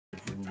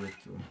If we can get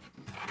to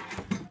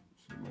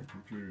see my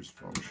computer's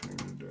functioning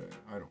today.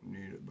 I don't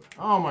need it, but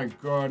oh my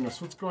goodness,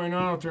 what's going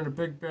on out there in the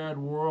big bad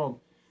world?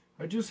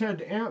 I just had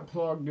the amp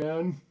plugged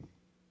in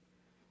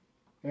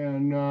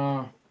and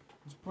was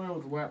playing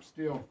with the lap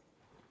steel.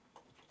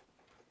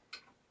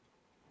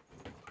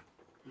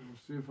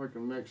 See if I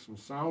can make some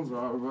sounds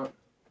out of it.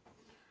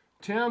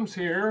 Tim's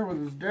here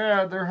with his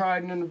dad. They're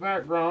hiding in the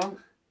background.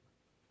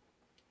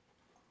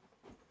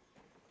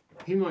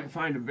 He might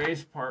find a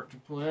bass part to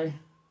play.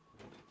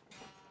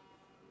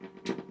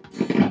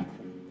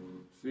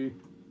 See,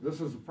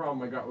 this is the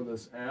problem I got with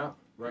this amp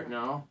right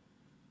now.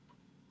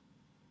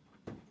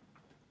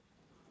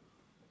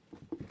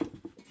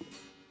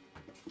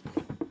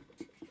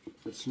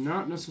 It's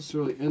not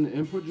necessarily in the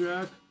input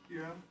jack.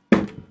 Yeah.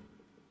 It's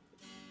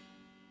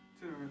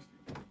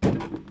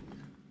interesting.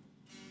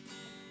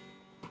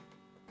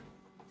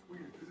 It's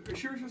weird. Are you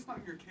sure it's just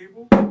not your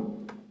cable?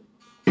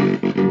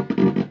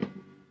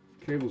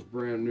 Cable's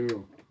brand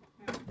new.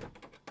 Yeah.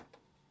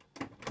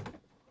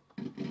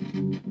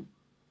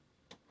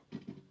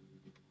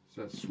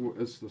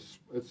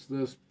 It's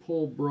this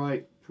pull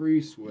bright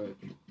pre-switch.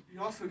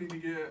 You also need to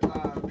get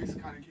these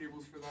kind of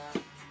cables for that.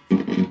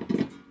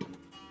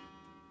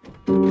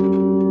 See?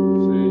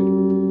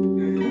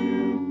 Yeah.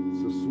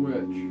 It's a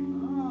switch.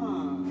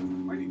 Ah,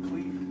 mighty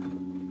clean.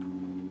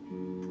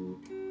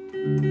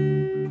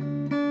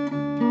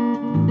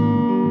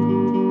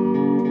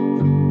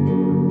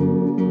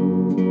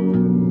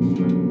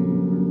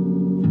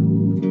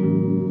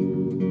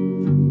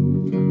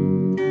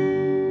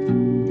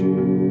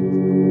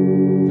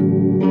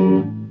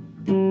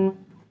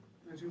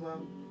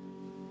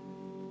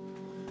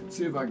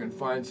 See if I can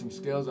find some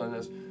scales on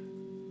this.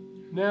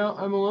 Now,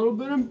 I'm a little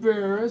bit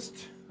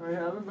embarrassed. I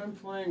haven't been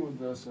playing with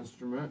this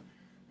instrument,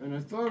 and I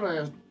thought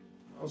I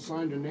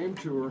assigned a name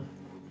to her,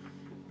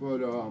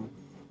 but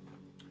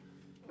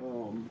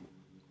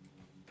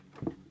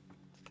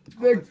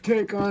they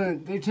take on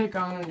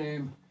a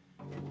name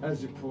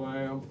as you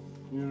play them,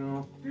 you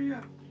know.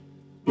 Yeah.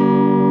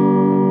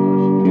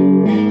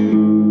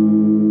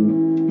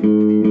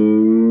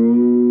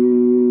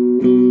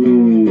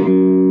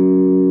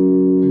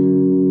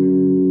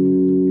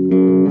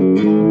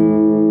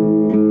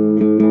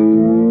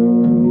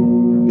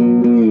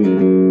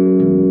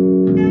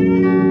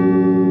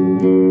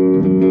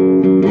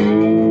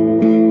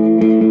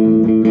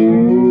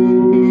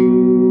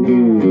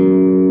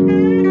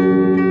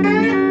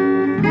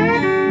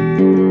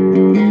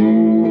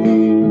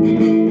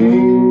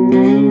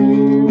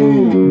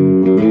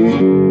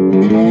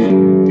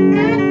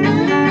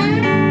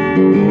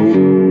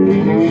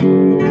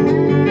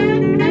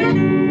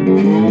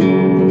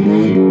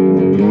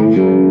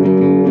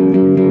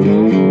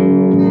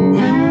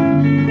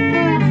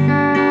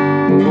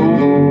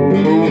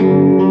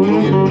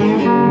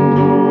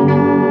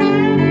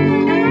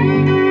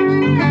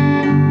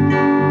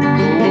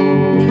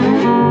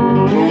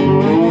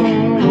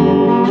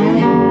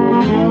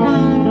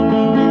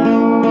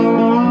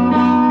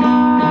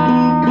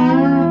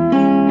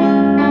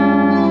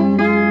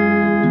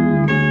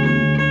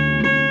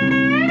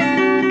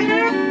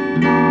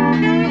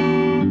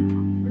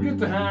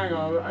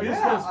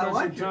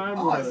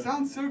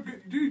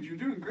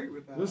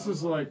 This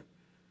is like,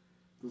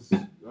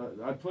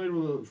 I played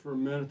with it for a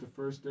minute the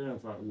first day and I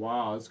thought,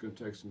 wow, it's going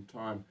to take some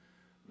time.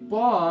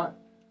 But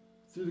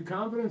through the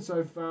confidence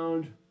I've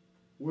found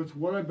with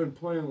what I've been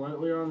playing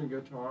lately on the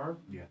guitar,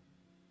 yeah,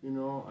 you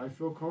know, I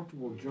feel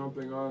comfortable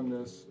jumping on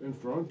this in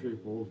front of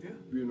people, yeah,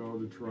 you know,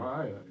 to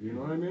try it. You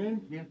know what I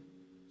mean? Yeah.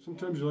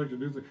 Sometimes you like to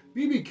do things.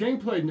 B.B. King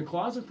played in the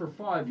closet for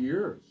 5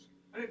 years.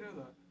 I didn't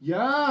know that.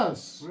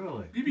 Yes.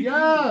 Really? B.B.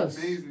 Yes.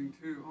 King is amazing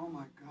too. Oh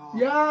my God.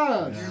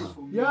 Yes.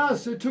 Beautiful music.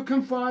 Yes. It took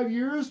him 5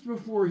 years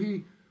before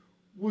he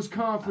was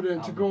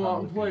confident to go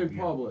out and play in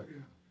public.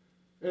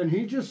 Yeah. And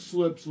he just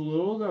slips a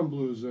little of them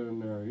blues in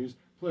there. He's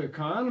play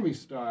economy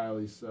style,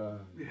 he said.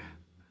 Yeah.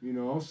 You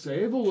know,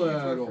 save a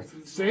little.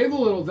 Save a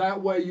little.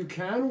 That way you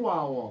can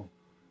wow them.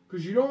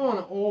 Because you don't want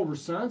to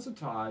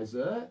oversensitize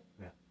it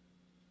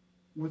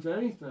with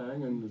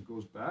anything. And it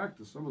goes back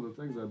to some of the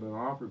things I've been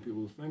offering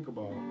people to think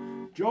about.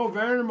 Joe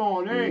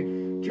Vandermolen,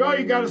 hey, Joe,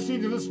 you got to see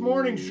this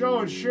morning's show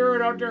and share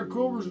it out there in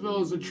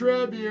Coopersville as a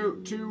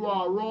tribute to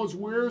Rose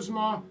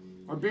Wiersma,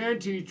 our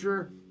band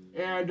teacher,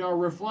 and a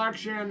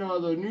reflection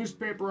of the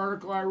newspaper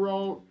article I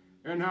wrote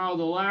and how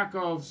the lack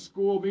of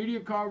school media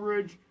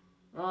coverage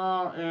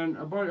and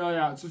a bunch,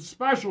 it's a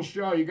special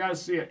show. You got to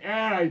see it.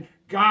 And I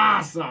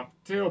gossip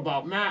too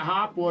about Matt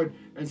Hopwood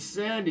and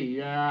Sandy.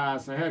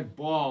 Yes, I had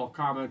Ball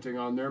commenting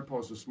on their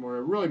post this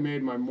morning. It really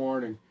made my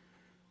morning.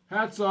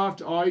 Hats off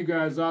to all you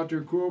guys out there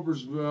in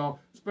Coopersville,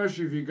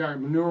 especially if you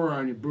got manure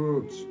on your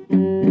boots.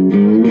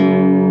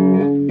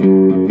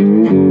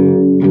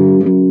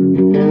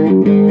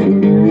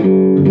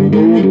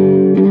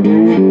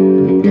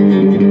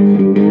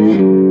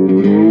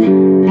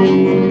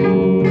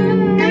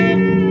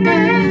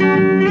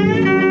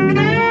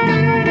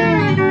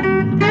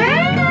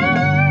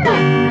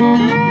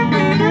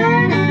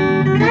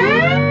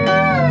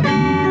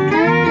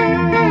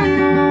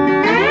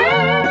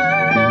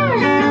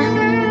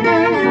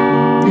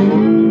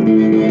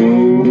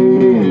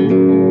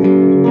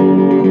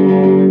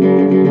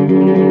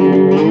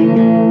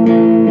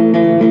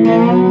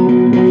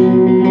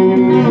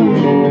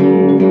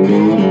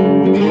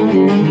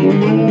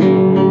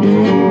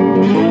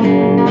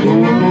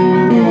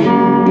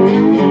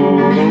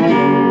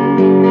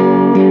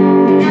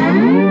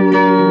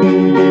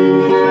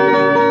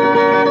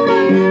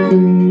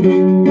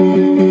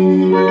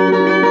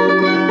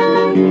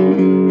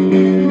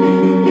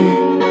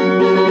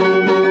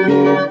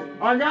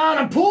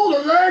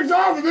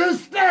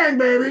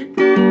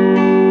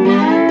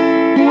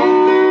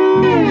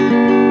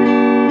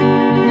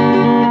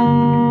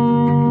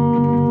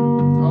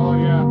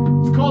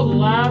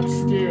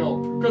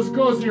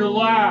 was in your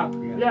lap.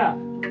 Yeah.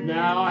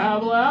 Now I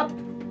have a lap.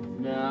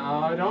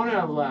 Now I don't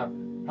have a lap.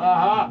 Ha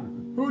ha.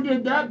 Who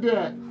did that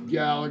bit?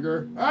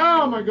 Gallagher.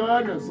 Oh my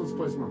goodness. Let's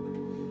play some more.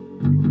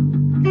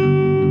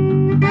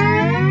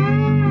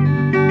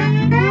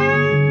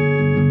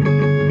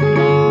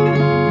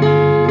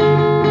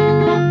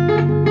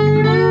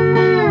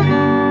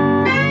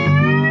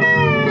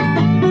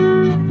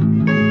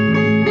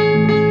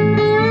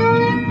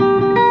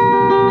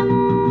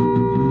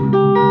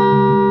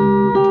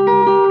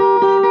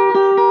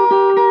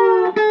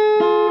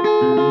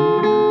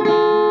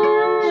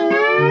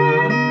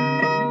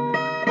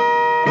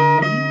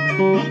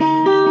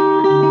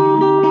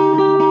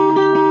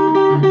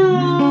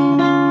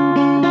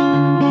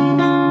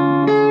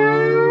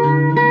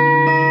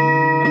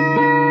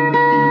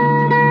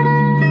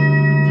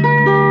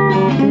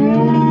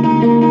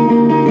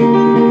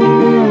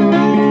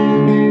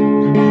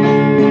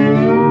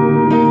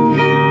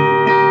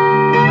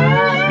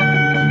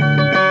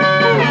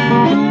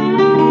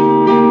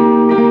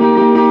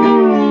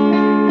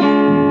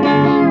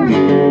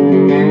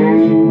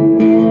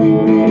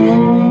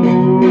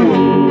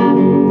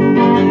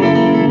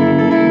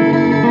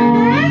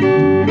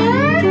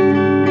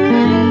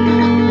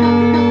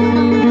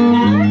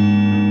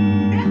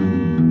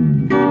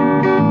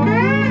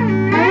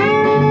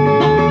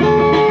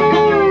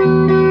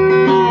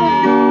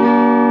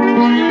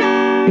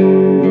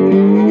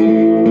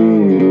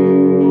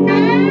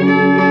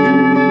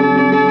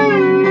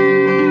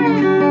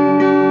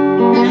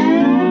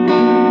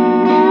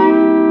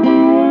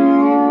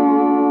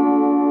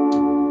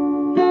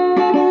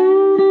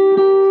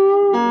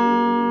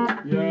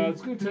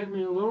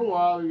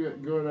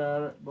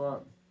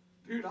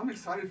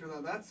 Excited for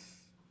that. That's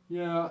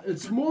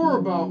it's more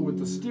about with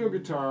the steel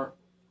guitar.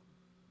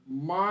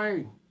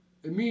 My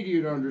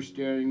immediate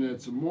understanding that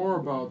it's more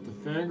about the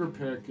finger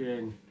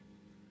picking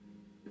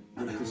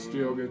with the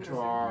steel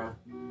guitar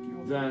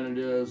than it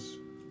is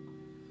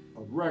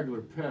a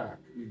regular pick.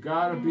 You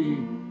gotta be.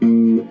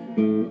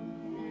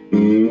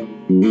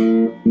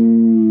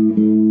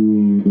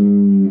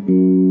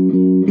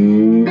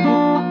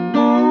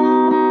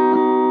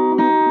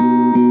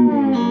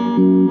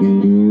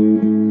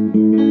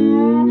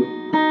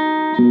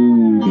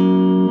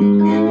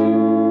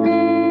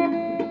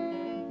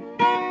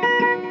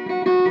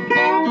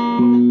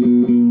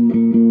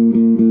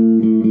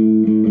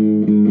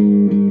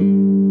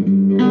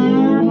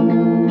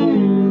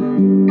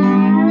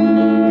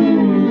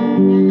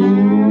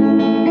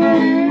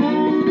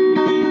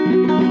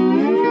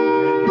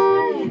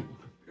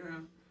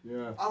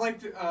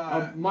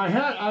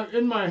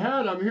 In my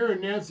head, I'm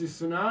hearing Nancy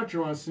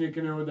Sinatra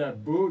sneaking in with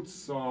that Boots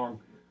song.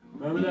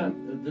 Remember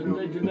that? Didn't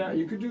they do that?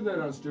 You could do that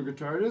on steel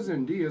guitar. It is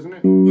in D, isn't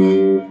it?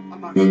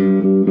 I'm not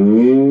sure.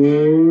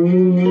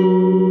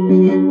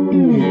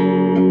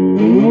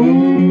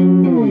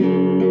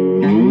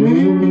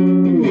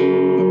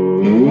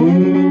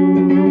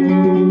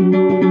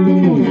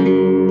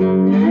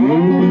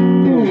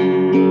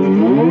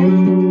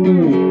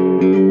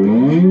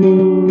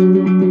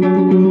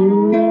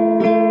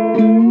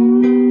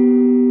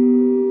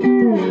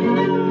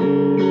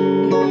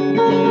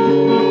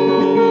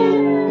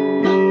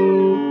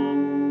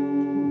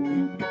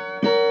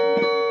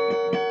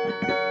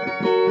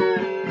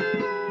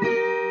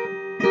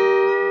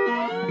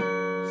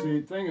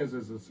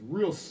 It's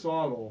real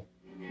subtle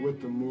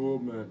with the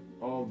movement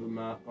of the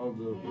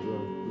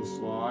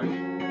slide.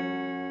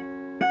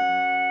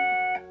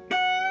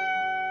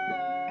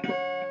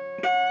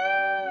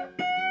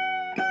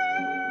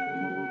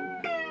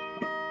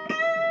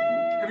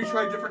 Have you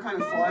tried different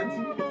kind of slides?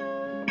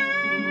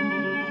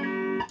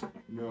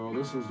 No,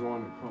 this is the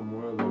one that come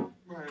with it.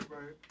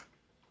 Right.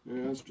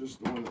 Yeah, it's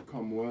just the one that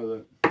come with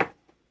it.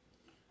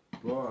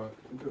 But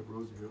Look at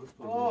Rosie here. Let's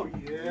play oh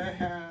Rosie.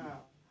 yeah.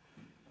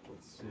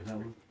 Let's see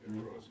how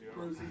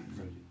Rosie.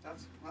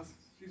 That's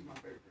she's my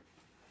favorite.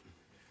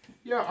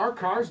 yeah, our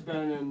car's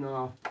been in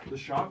the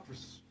shop for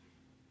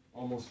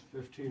almost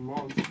 15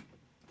 months.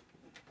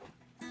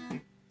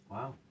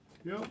 Wow.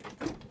 Yep.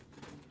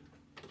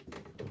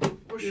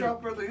 What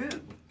shop are they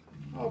in?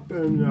 Up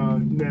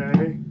in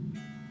Nay.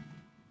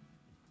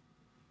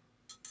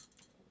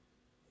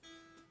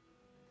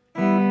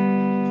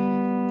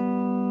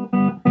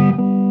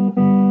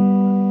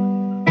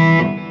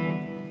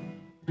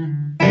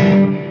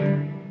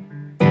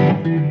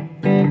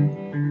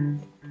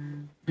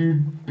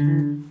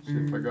 See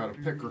if I got a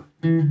picker.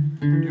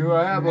 Do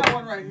I have I got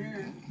one right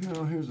here.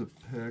 No, here's a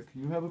pick.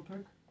 You have a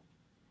pick?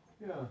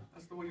 Yeah.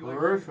 That's the one you like.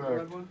 Perfect. The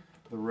red one.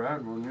 The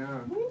red one,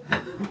 yeah.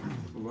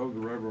 I love the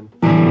red one.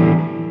 I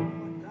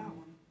like that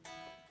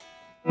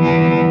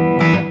one.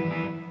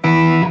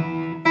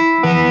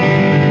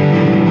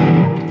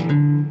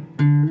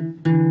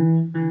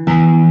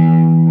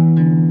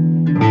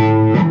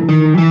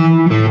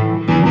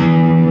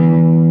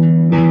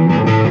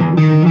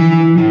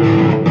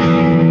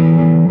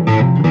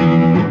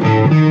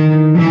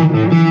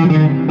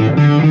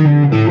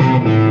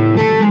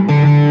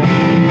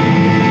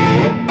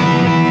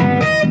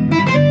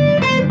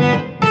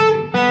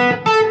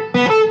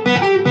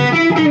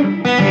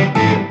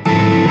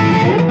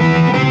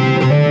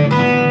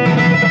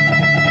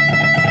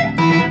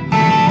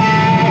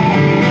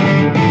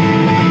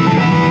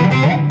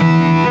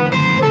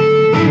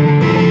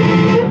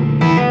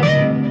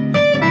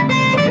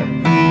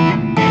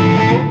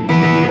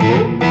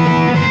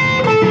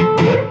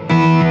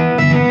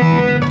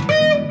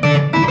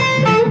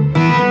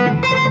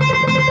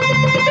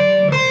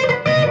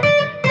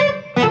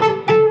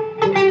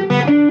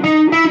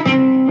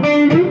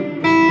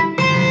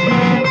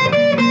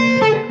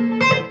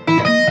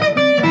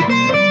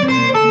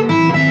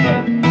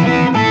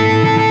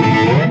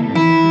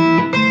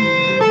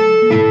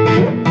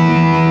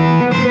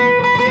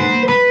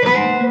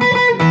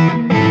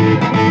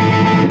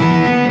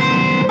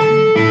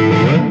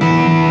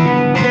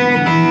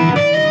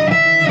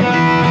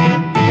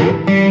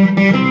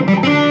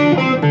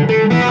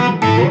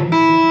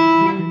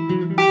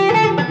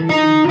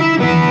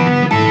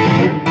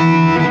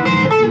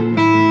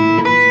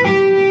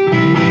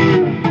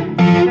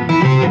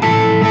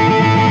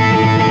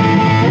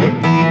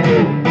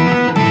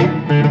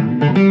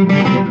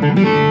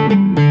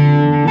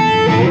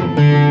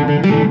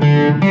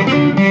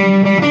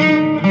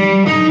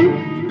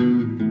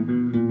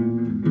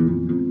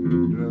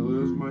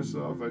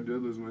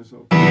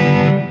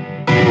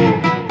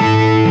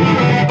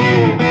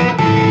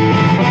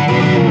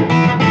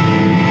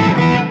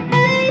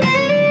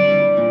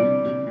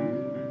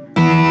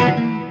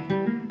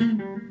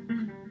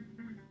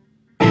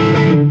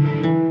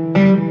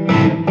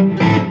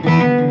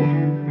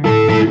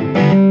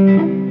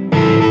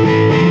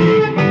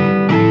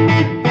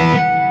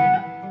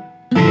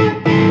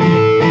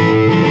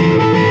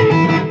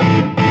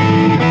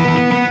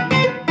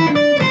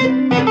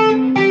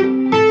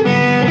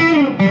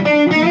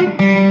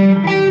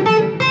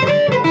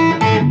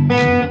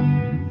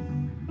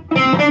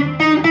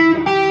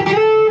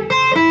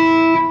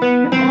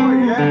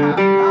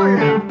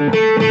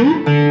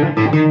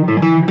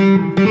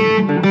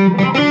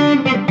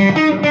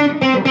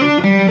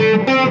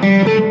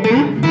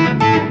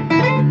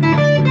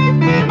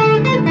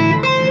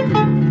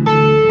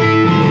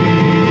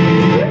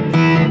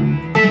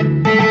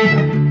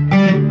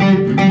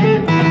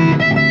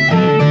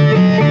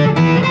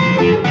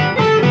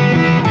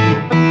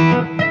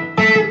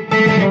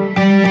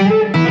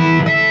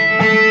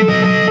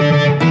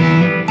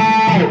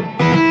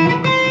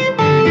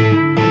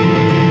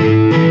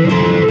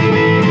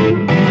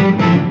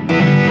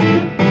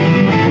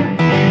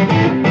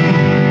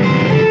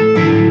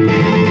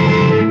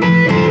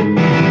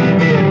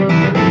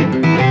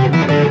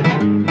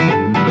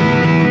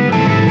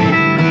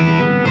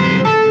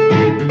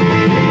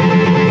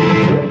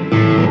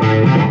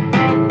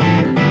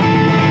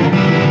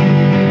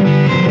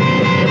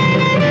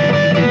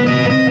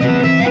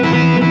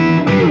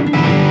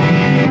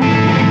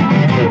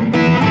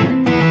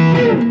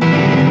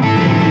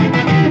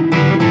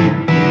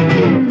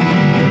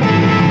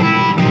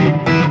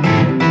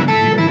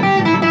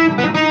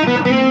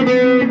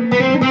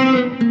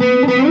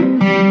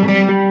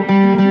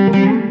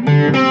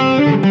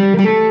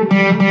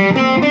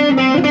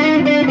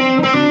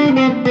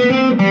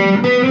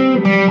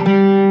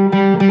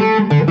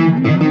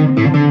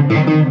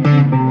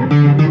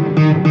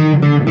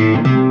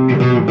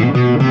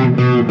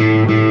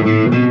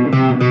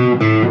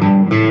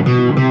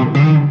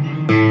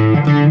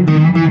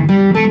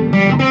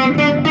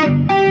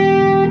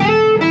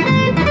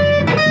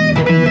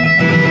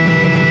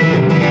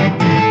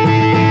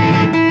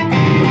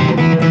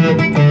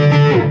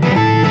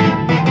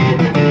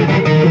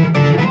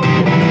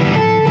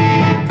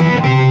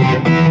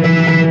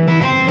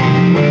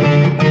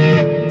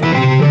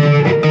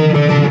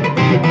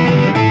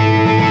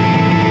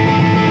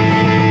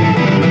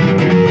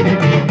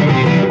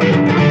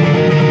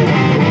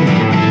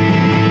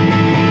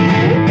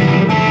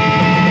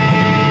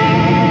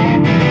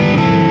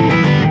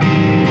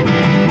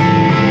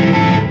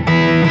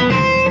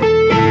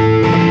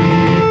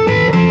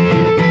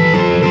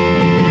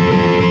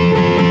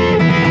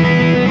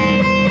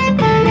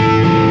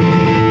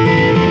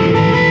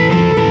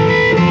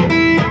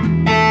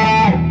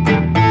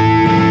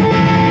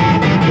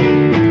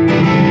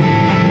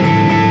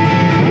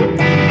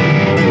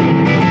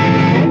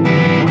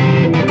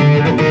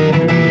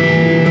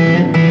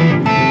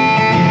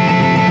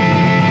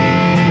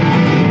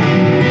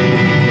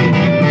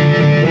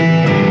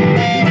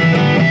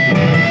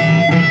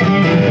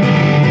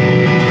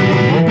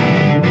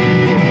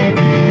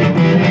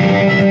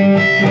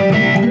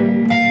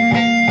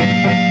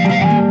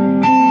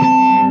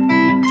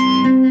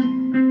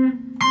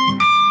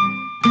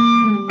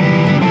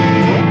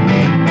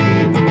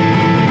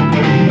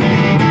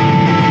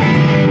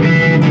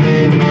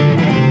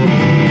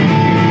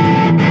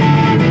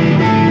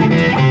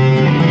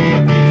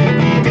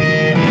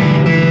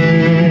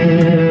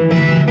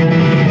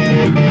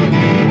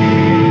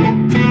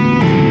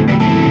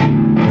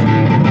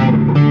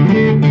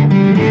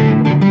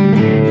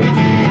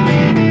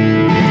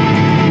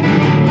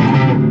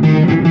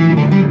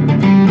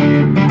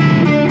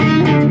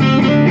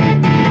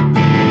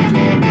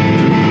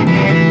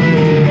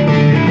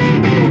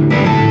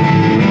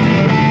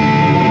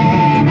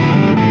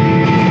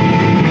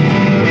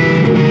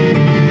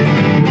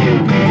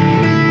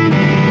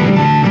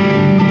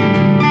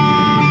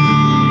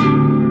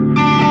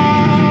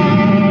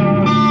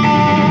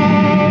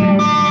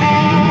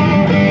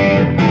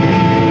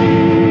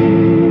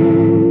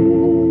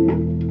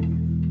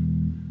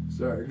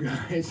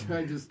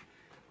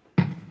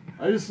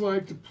 I just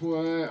like to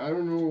play. I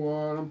don't know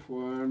what I'm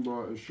playing,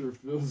 but it sure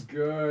feels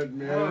good,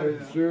 man. Oh, yeah.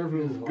 It sure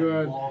feels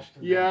good. Lost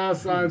in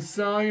Yes, I'm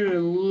selling it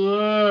in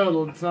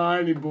little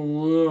tiny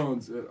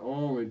balloons. It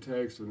only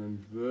takes an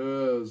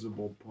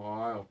invisible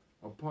pile.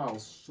 A pile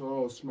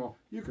so small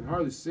you can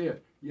hardly see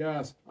it.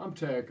 Yes, I'm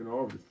taking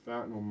over the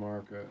fentanyl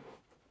market.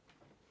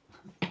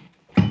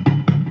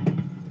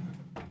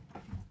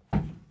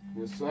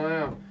 Yes, I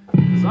am.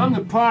 'Cause I'm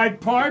the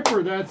Pied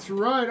Piper. That's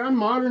right. I'm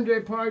modern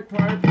day Pied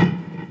Piper.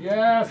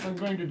 Yes, I'm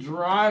going to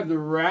drive the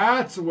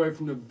rats away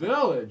from the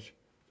village.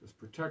 Just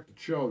protect the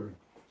children.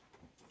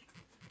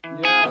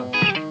 Yeah.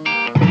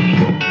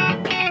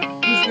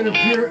 Who's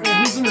interfering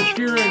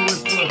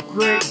with the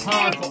great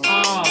powerful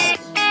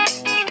owls?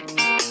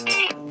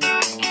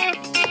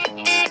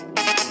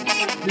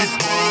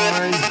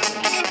 Decline.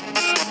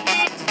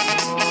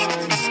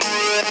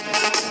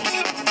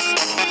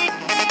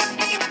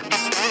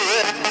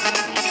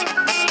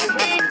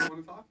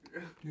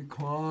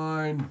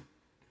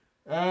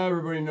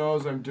 everybody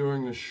knows I'm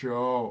doing the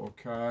show,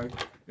 okay?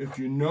 If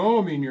you know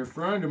me and you're a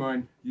friend of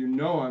mine, you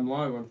know I'm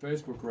live on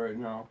Facebook right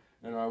now,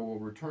 and I will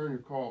return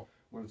your call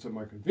when it's at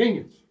my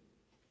convenience.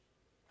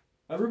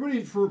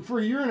 Everybody, for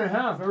a year and a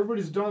half,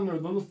 everybody's done their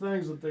little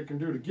things that they can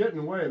do to get in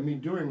the way of me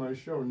doing my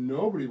show.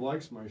 Nobody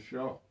likes my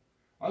show.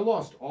 I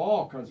lost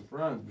all kinds of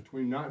friends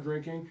between not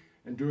drinking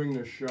and doing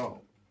this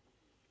show.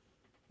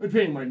 And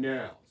painting my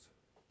nails.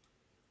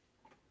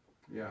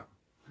 Yeah.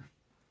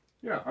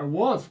 Yeah, I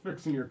was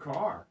fixing your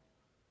car.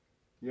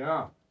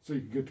 Yeah, so you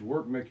could get to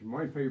work and make your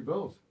money, pay your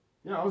bills.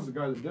 Yeah, I was the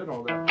guy that did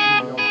all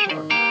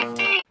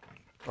that.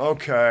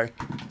 Okay,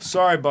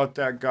 sorry about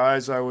that,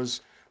 guys. I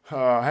was,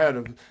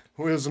 it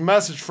was a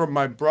message from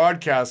my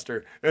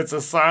broadcaster. It's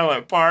a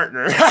silent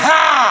partner.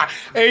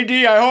 AD,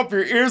 I hope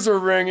your ears are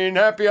ringing.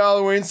 Happy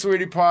Halloween,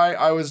 sweetie pie.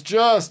 I was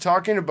just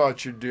talking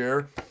about you,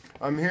 dear.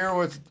 I'm here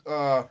with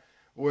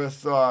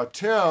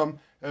Tim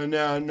and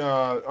then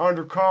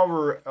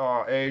undercover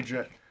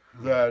agent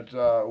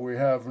that we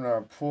have in our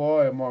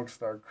employ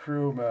amongst our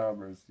crew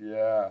members.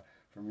 Yeah,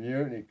 from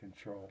Mutiny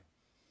Control.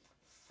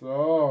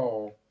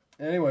 So,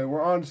 anyway,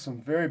 we're on to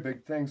some very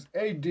big things.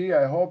 AD,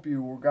 I hope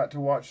you got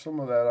to watch some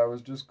of that. I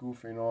was just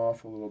goofing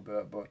off a little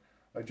bit, but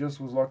I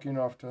just was lucky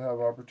enough to have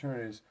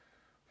opportunities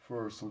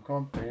for some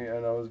company,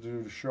 and I was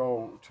doing a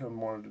show. Tim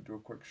wanted to do a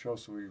quick show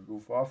so we could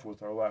goof off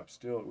with our lap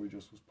steel that we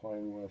just was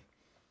playing with.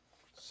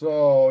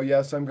 So,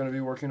 yes, I'm going to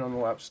be working on the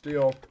lap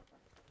steel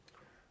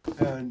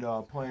and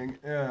playing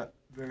it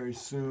very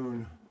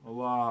soon a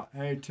lot.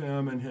 Hey,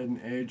 Tim and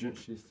Hidden Agent,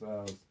 she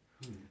says.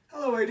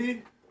 Hello,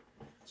 AD.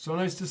 So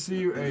nice to see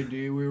you, AD.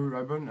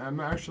 I'm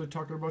actually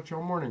talking about you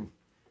all morning,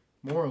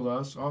 more or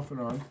less, off and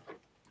on.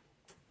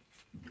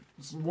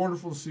 It's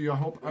wonderful to see you. I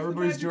hope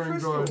everybody's doing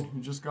good.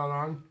 You just got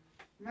on?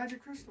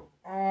 Magic crystal.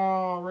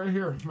 Oh, right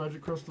here.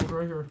 Magic crystal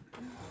right here.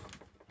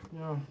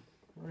 Yeah,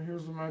 right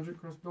here's the magic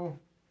crystal.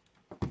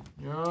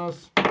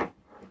 Yes.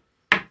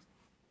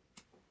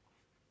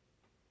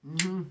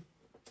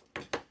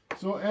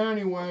 So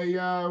anyway,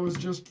 yeah, I was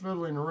just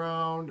fiddling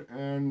around,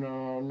 and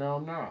now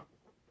I'm not.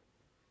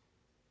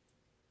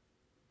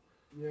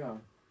 Yeah.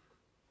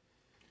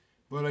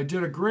 But I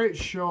did a great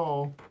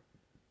show.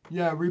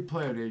 Yeah,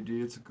 replay it, AD.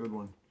 It's a good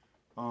one.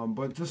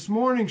 But this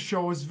morning's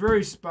show was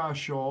very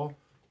special.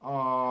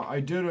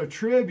 I did a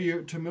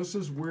tribute to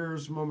Mrs.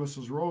 Wiersma,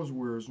 Mrs. Rose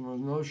Wiersma.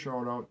 Another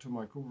shout out to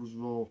my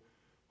Coopersville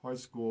High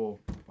School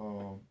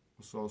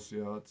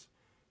associates.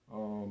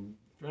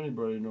 If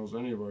anybody knows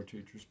any of our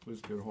teachers, please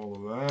get a hold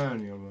of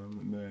any of them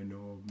that may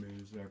know of me.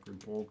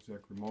 Zachery Polk,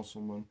 Zachery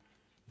Musselman,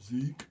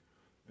 Zeke,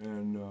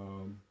 and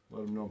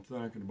let them know I'm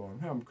thinking about them.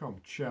 Have them come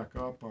check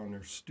up on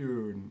their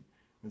student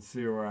and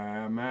see where I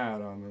am at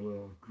on the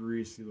little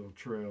greasy little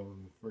trail of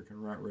the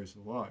freaking rat race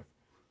of life.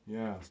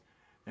 Yes.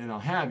 And I'll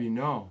have you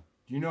know,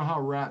 do you know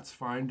how rats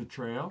find a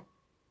trail?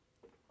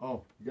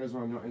 Oh, you guys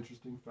want to know an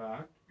interesting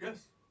fact? Yes.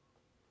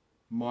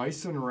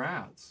 Mice and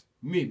rats.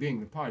 Me being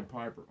the Pied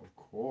Piper, of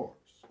course.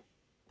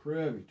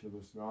 Privy to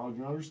this knowledge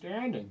and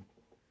understanding.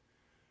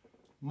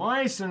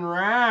 Mice and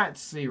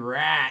rats, see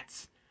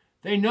rats.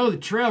 They know the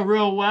trail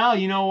real well.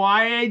 You know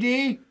why,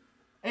 AD?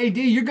 AD,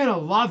 you're going to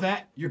love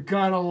it. You're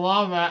going to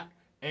love it,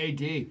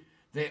 AD.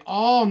 They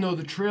all know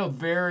the trail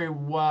very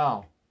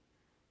well.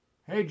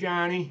 Hey,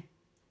 Johnny.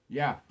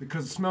 Yeah,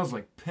 because it smells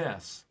like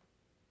piss.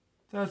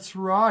 That's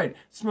right. It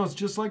smells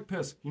just like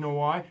piss. You know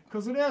why?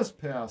 Because it is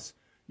piss.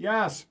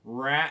 Yes,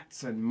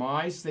 rats and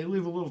mice, they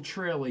leave a little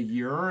trail of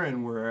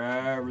urine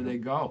wherever they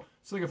go,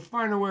 so they can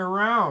find their way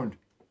around.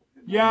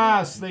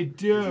 Yes, they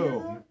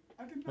do.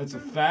 That's a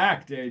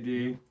fact,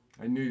 AD.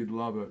 I knew you'd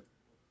love it.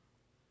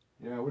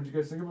 Yeah, what did you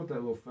guys think about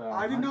that little fact?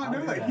 I did not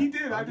know that. He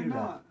did. I did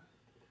not.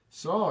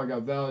 So, I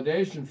got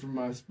validation from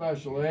my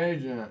special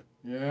agent.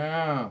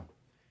 Yeah.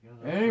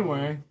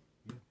 Anyway.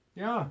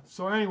 Yeah,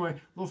 so anyway,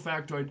 little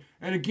factoid.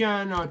 And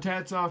again,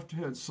 tats off,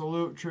 to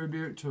salute,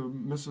 tribute to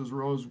Mrs.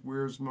 Rose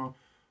Wiersma.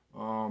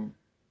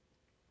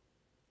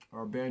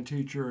 Our band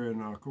teacher in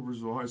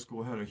Coopersville High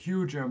School had a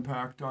huge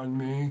impact on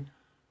me.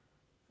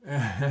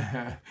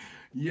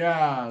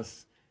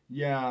 Yes,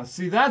 yeah.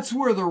 See, that's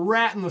where the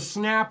rat and the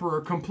snapper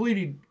are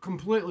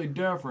completely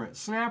different.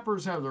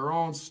 Snappers have their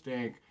own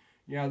stink.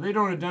 Yeah, they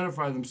don't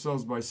identify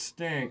themselves by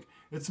stink.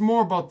 It's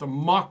more about the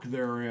muck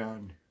they're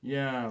in.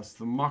 Yes,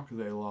 the muck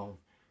they love.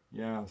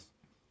 Yes,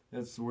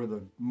 that's where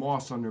the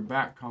moss on their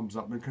back comes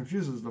up and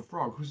confuses the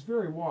frog, who's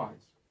very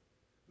wise.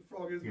 The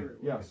frog is very wise.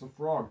 Yes, the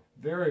frog,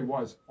 very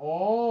wise.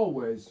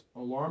 Always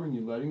alarming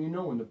you, letting you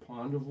know when the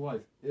pond of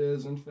life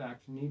is, in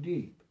fact,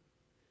 knee-deep.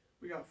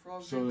 We got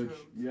frogs So and that,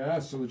 toads. yeah,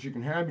 so that you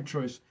can have your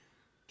choice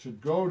to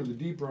go to the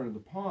deeper end of the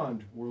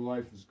pond where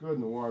life is good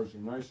and the waters are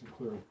nice and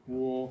clear and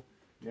cool.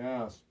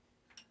 Yes.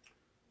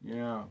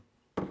 Yeah.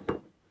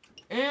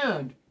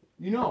 And,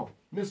 you know,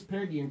 Miss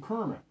Piggy and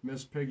Kermit.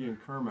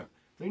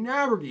 They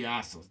never get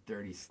asked, those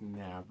dirty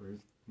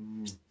snappers.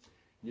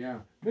 Yeah.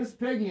 Miss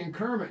Piggy and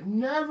Kermit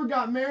never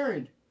got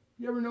married.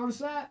 You ever notice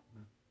that?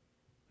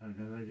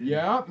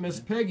 Yeah, Miss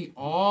Piggy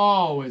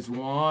always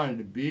wanted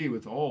to be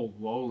with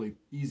old, lowly,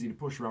 easy to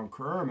push around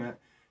Kermit.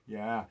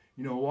 Yeah.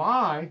 You know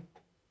why?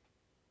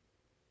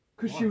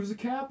 Because she was a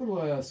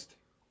capitalist.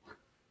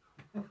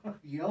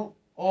 Yep.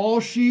 All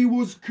she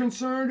was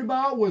concerned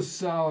about was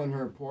selling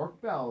her pork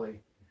belly.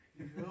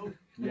 Yep.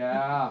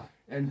 Yeah.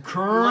 And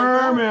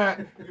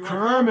Kermit.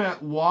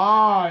 Kermit,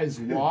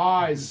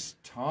 wise,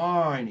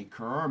 tiny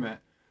Kermit,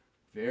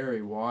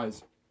 very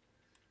wise.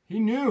 He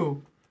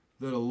knew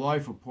that a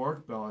life of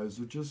pork bellies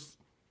would just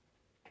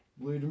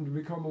lead him to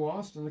become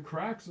lost in the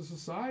cracks of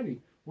society,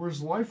 where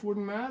his life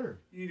wouldn't matter.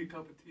 You need a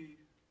cup of tea.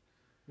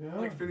 Yeah.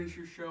 Like finish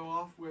your show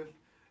off with,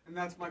 and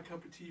that's my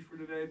cup of tea for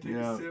today. Take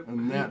Yeah, a sip.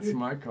 and that's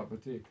my cup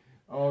of tea.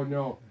 Oh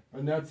no,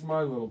 and that's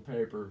my little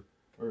paper.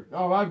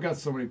 Oh, I've got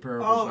so many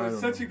parables. Oh, that's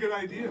such a good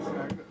idea,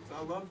 Zack.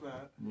 I love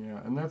that.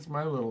 Yeah, and that's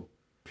my little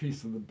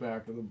piece of the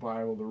back of the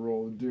Bible to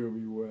roll the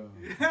doobie with.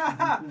 Yeah.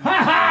 Ha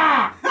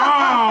ha!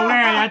 Oh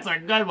man, that's a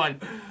good one.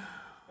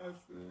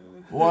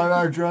 What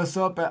I dress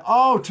up at?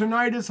 Oh,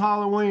 tonight is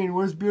Halloween.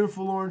 Where's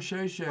beautiful Lauren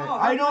Shay Shay? Oh,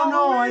 I don't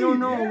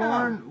know.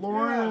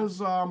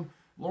 yeah.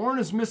 Lauren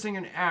is missing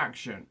in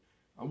action.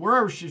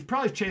 Wherever she's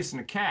probably chasing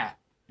a cat.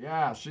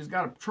 Yeah, she's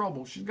got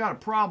a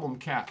problem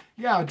cat.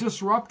 Yeah, a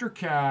disruptor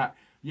cat.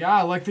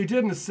 Yeah, like they did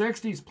in the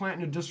 60s,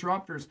 planting the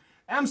disruptors.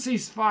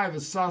 MC5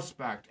 is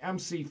suspect.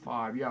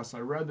 MC5, yes, I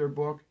read their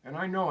book, and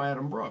I know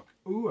Adam Brooke.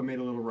 Ooh, I made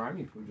a little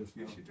rhyming clue just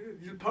now. Yes, you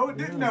did. The poet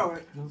didn't know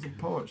it. I was a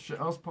poet.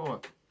 I was a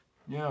poet.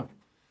 Yeah.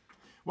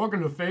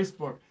 Welcome to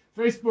Facebook.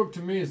 Facebook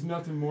to me is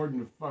nothing more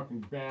than a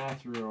fucking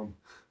bathroom.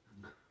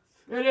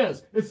 It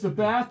is. It's the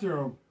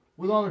bathroom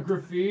with all the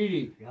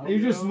graffiti. Yep. And you're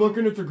just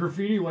looking at the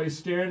graffiti while you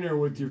stand there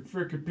with your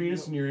frickin'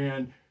 penis in your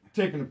hand,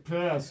 taking a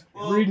piss,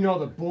 reading all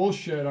the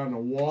bullshit on the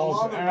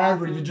walls.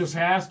 It just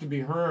has to be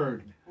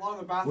heard. A lot of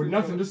the bathrooms With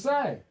nothing to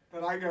say.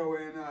 that I go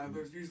in,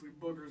 there's usually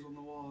boogers on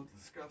the wall.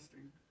 It's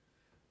disgusting.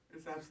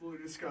 It's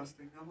absolutely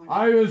disgusting. I'm like,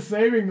 I was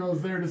saving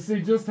those there to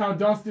see just how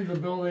dusty the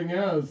building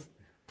is.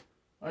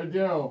 I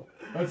do.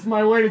 That's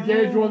my way to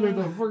gauge whether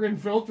the friggin'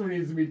 filter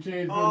needs to be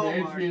changed oh in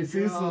the my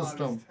HVAC God,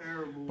 system. It's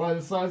terrible. By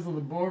the size of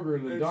the booger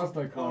and the dust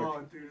I collect.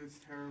 Oh, dude, it's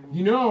terrible.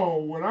 You know,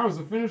 when I was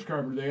a finish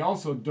carpenter, they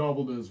also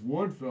doubled as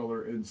wood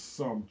filler in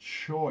some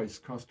choice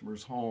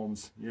customers'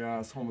 homes. Yeah,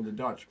 it's home of the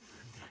Dutch.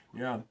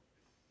 Yeah.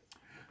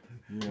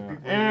 Yeah.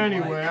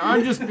 Anyway,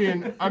 I'm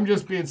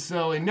just being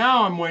silly.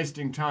 Now I'm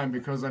wasting time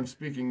because I'm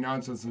speaking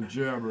nonsense and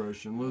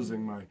gibberish and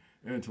losing my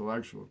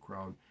intellectual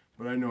crowd.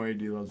 But I know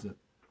AD loves it.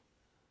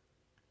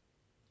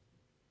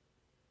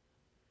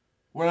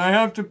 When I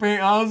have to paint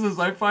houses,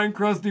 I find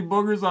crusty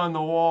boogers on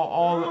the wall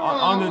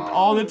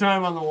all the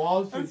time on the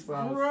walls. That's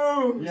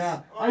gross.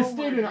 Yeah, Oh I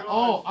stayed in. my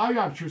Oh, gosh. I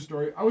got a true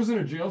story. I was in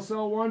a jail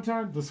cell one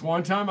time. This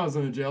one time I was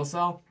in a jail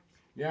cell.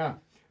 Yeah,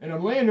 and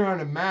I'm laying there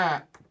on a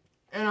mat,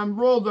 and I'm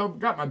rolled up,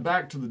 got my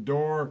back to the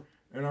door,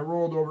 and I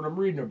rolled over, and I'm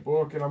reading a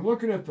book, and I'm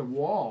looking at the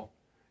wall,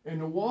 and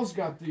the wall's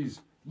got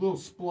these little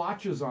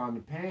splotches on the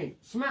paint.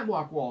 Cement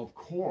block wall, of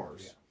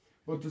course,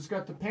 but it's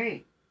got the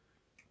paint.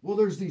 Well,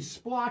 there's these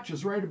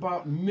splotches right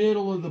about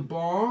middle of the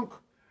bunk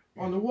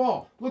on the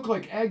wall. Look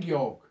like egg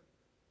yolk.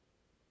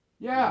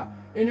 Yeah,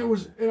 and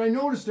I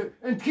noticed it.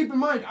 And keep in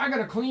mind, I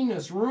gotta clean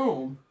this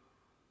room.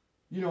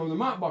 You know, when the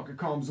mop bucket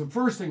comes, the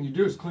first thing you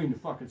do is clean the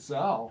fucking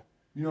cell.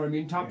 You know what I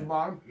mean, top to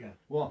bottom? Yeah.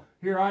 Well,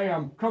 here I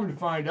am, coming to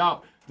find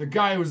out, the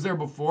guy who was there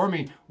before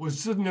me was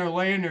sitting there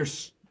laying there,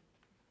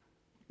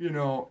 you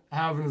know,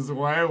 having his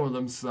way with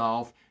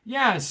himself.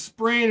 Yeah,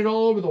 spraying it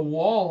all over the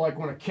wall like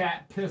when a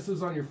cat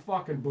pisses on your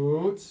fucking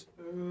boots.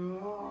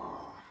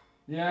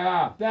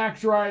 Yeah,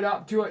 backs right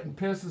up to it and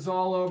pisses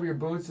all over your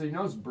boots so you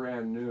know it's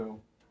brand new.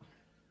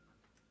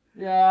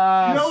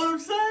 Yeah. You know what I'm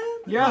saying?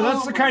 Yeah,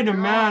 that's the my kind of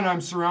man God.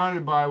 I'm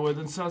surrounded by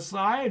within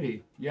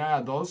society.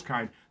 Yeah, those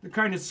kind. The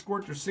kind that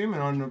squirt their semen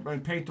on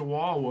and paint the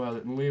wall with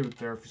it and leave it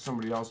there for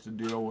somebody else to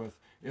deal with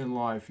in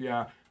life.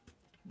 Yeah.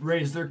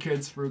 Raise their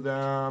kids for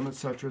them,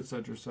 etc.,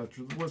 etc.,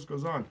 etc. The list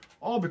goes on.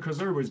 All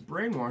because everybody's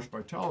brainwashed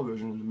by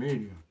television and the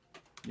media.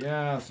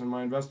 Yes, in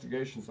my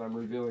investigations, I'm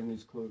revealing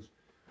these clues.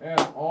 And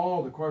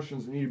all the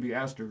questions that need to be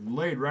asked are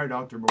laid right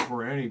out there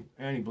before any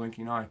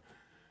blinking eye.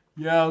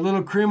 Yeah, a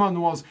little cream on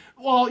the walls.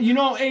 Well, you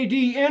know, AD,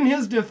 in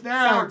his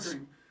defense,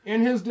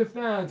 and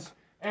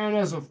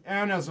as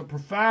a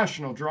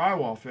professional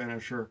drywall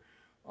finisher,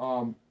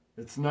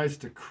 it's nice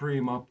to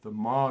cream up the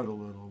mud a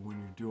little when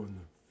you're doing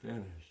the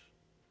finish.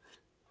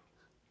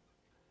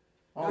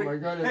 Oh my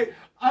goodness.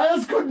 Hey.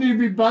 This couldn't even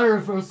be better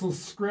if it was so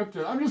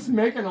scripted. I'm just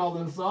making all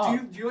this up.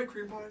 Do you like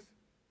cream pies?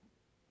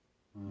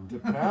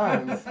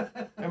 Depends.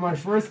 Am I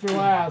first or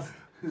last?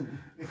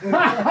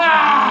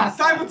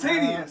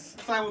 Simultaneous.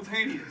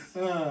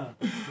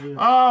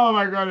 Oh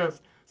my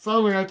goodness.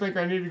 Suddenly I think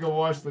I need to go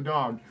wash the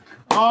dog.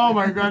 Oh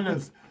my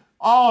goodness.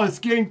 Oh, it's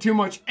getting too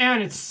much.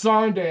 And it's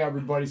Sunday,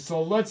 everybody.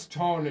 So let's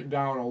tone it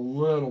down a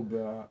little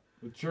bit.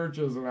 The church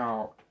isn't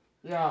out.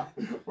 Yeah,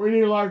 we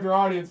need a larger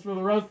audience for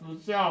the rest of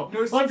the show.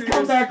 No Let's come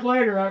serious- back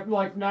later at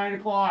like 9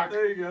 o'clock.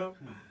 There you go.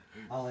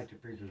 I like the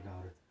preacher's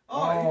daughter.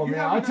 Oh man,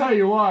 I tell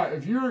you what,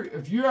 if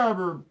you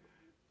ever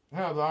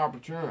have the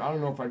opportunity, I don't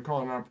know if I'd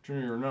call it an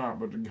opportunity or not,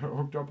 but to get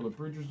hooked up with a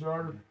preacher's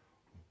daughter,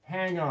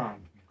 hang on,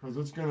 because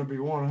it's going to be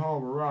one hell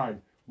of a ride,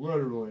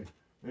 literally.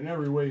 in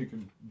every way you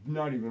can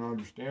not even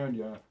understand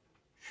yet.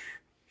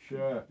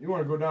 Shit. You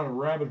want to go down a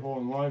rabbit hole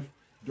in life,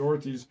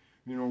 Dorothy's,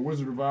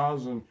 Wizard of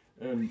Oz and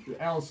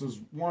Alice's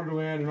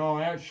Wonderland and all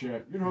that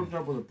shit. You're hooked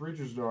up with a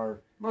preacher's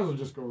daughter. Might as well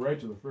just go right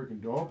to the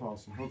freaking dope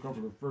house and hook up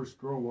with the first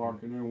girl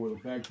walking in with a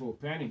bag full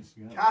of pennies.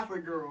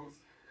 Catholic girls.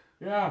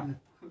 Yeah.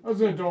 I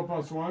was in a dope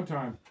house one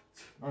time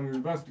on an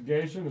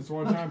investigation. This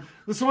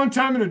one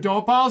time in a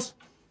dope house,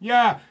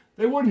 yeah,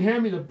 they wouldn't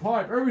hand me the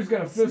pipe. Everybody's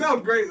got a fist.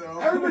 Smelled great though.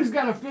 Everybody's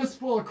got a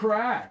fistful of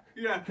crack.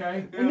 Yeah.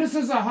 Okay. Yeah. And this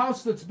is a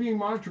house that's being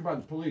monitored by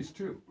the police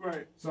too.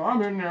 Right. So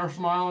I'm in there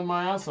smiling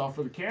my ass off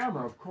for the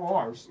camera, of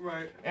course.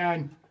 Right.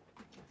 And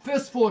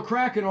fistful of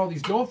crack and all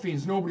these dope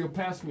fiends. Nobody will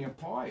pass me a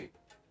pipe.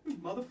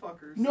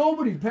 Motherfuckers.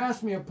 Nobody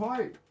passed me a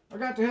pipe. I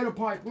got to hit a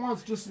pipe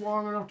once, just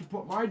long enough to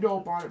put my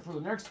dope on it for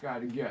the next guy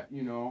to get.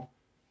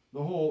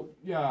 The whole,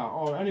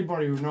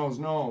 anybody who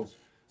knows.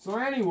 So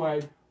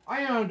anyway,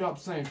 I ended up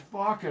saying,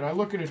 fuck it. I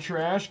look in a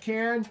trash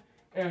can,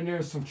 and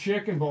there's some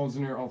chicken bones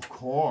in there, of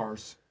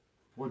course.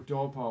 What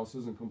dope house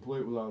isn't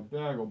complete without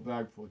a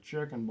bag full of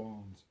chicken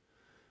bones?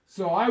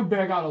 So I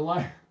bag out a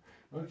leg.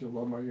 Don't you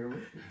love my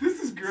humor? This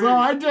is great. So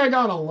I dig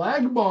out a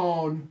leg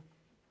bone,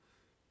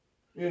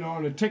 and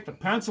I take the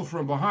pencil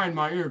from behind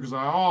my ear, because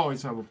I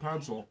always have a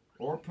pencil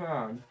or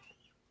pen.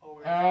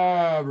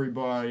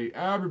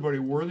 Everybody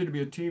worthy to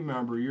be a team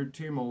member. Your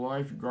team of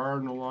life, your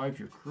garden of life,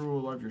 your crew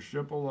of life, your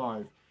ship of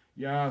life.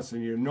 Yes,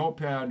 and your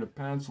notepad and a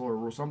pencil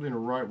or something to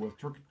write with,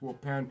 turkey quill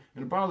pen,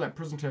 and a bottle of that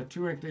prison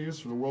tattoo ink they use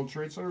for the World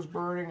Trade Center's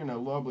burning, and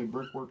that lovely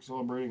brickwork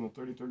celebrating the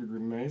 33rd degree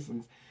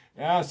Masons.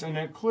 Yes, and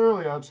then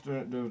clearly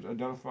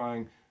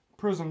identifying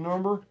prison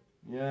number.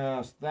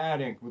 Yes,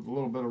 that ink with a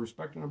little bit of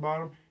respect in the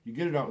bottom. You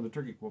get it out with a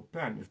turkey quill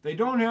pen. If they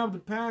don't have the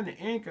pen, the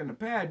ink, and the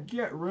pad,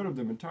 get rid of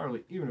them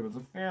entirely, even if it's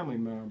a family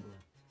member.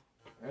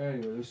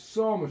 Anyway, there's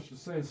so much to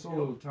say in so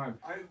little time.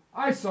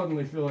 I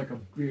suddenly feel like a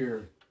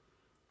beer.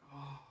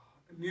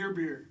 Near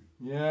beer.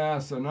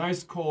 Yes, a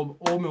nice cold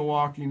old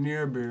Milwaukee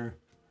near beer.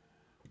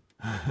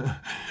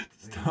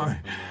 Sorry.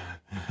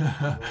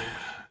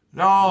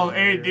 No,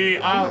 AD.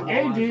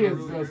 AD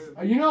is just.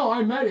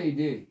 I met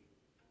AD.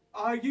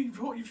 You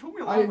told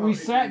me a lot about We AD.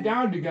 sat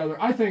down together.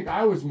 I think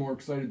I was more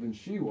excited than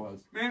she was.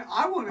 Man,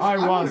 I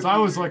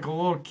was like a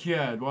little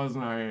kid,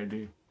 wasn't I,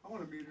 AD? I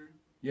want to meet her.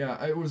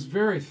 Yeah, it was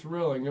very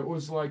thrilling. It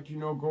was like,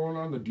 going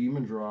on the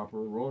Demon Drop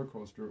or a roller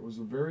coaster. It was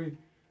a very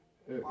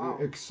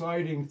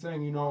exciting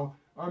thing,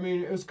 I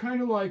mean, it's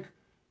kind of like,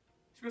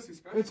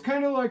 it's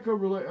kind of like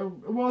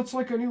it's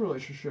like any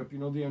relationship,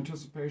 the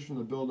anticipation,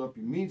 the build-up.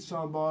 You meet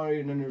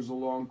somebody, and then there's a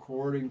long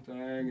courting thing,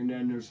 and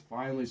then there's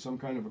finally some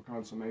kind of a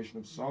consummation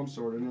of some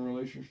sort in a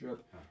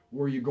relationship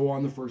where you go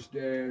on the first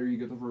date, or you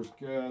get the first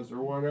kiss,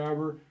 or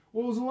whatever.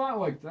 Well, it was a lot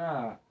like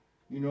that,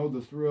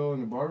 the thrill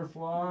and the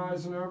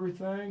butterflies and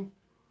everything.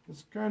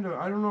 It's kind of,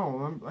 I don't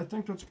know, I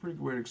think that's a pretty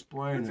good way to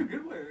explain it. That's a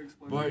good way to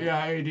explain it. But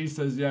yeah, AD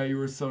says, yeah, you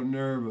were so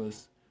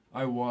nervous.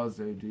 I was,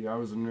 AD. I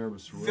was a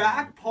nervous wreck.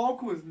 Zack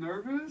Polk was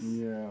nervous?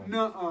 Yeah.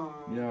 Nuh-uh.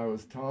 Yeah, I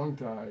was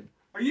tongue-tied.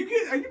 Are you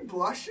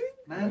blushing?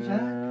 Man,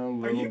 Zack?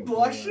 Are you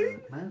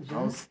blushing? Man,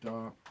 I'll Zack?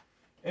 stop.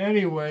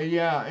 Anyway,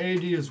 yeah,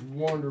 AD is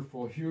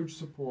wonderful. Huge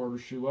supporter.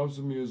 She loves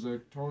the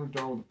music. Tone it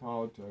down with the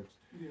politics.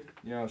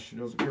 Yeah, she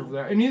doesn't care for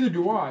that. And neither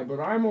do I, but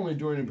I'm only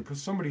doing it because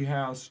somebody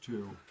has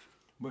to.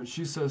 But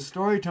she says,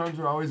 story times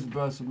are always the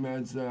best with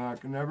Mad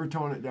Zack. And never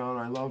tone it down.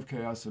 I love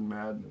chaos and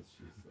madness,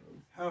 she says.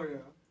 Hell yeah.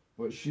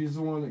 But she's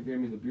the one that gave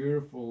me the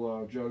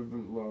beautiful it's a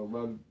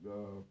Ledevin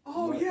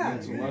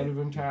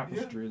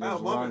tapestry. Yeah. There's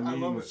a lot of meaning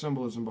love and it.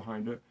 symbolism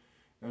behind it.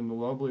 And the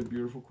lovely,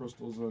 beautiful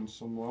crystals and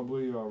some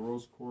lovely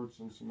rose quartz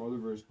and some other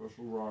very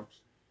special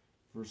rocks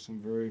for some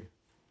very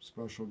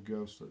special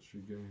gifts that she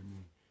gave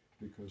me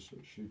because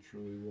she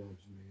truly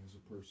loves me as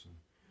a person.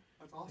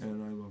 That's awesome.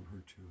 And I love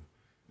her too.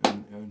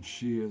 And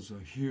she is a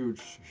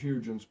huge,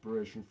 huge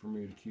inspiration for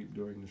me to keep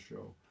doing the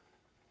show.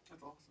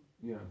 That's awesome.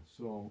 Yeah,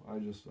 so I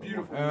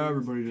Beautiful. want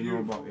everybody to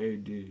Beautiful. know about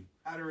AD.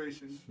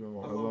 Adoration.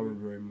 So I love her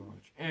very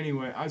much.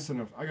 Anyway, I said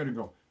enough. I gotta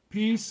go.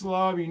 Peace,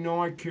 love,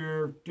 I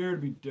care. Dare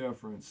to be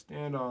different.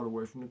 Stand out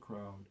away from the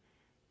crowd.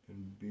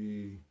 And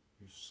be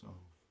yourself.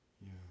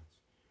 Yes.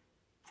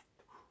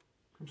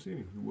 Come see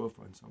me. You will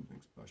find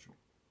something special.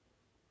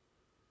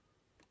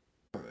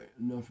 Alright,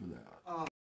 enough of that.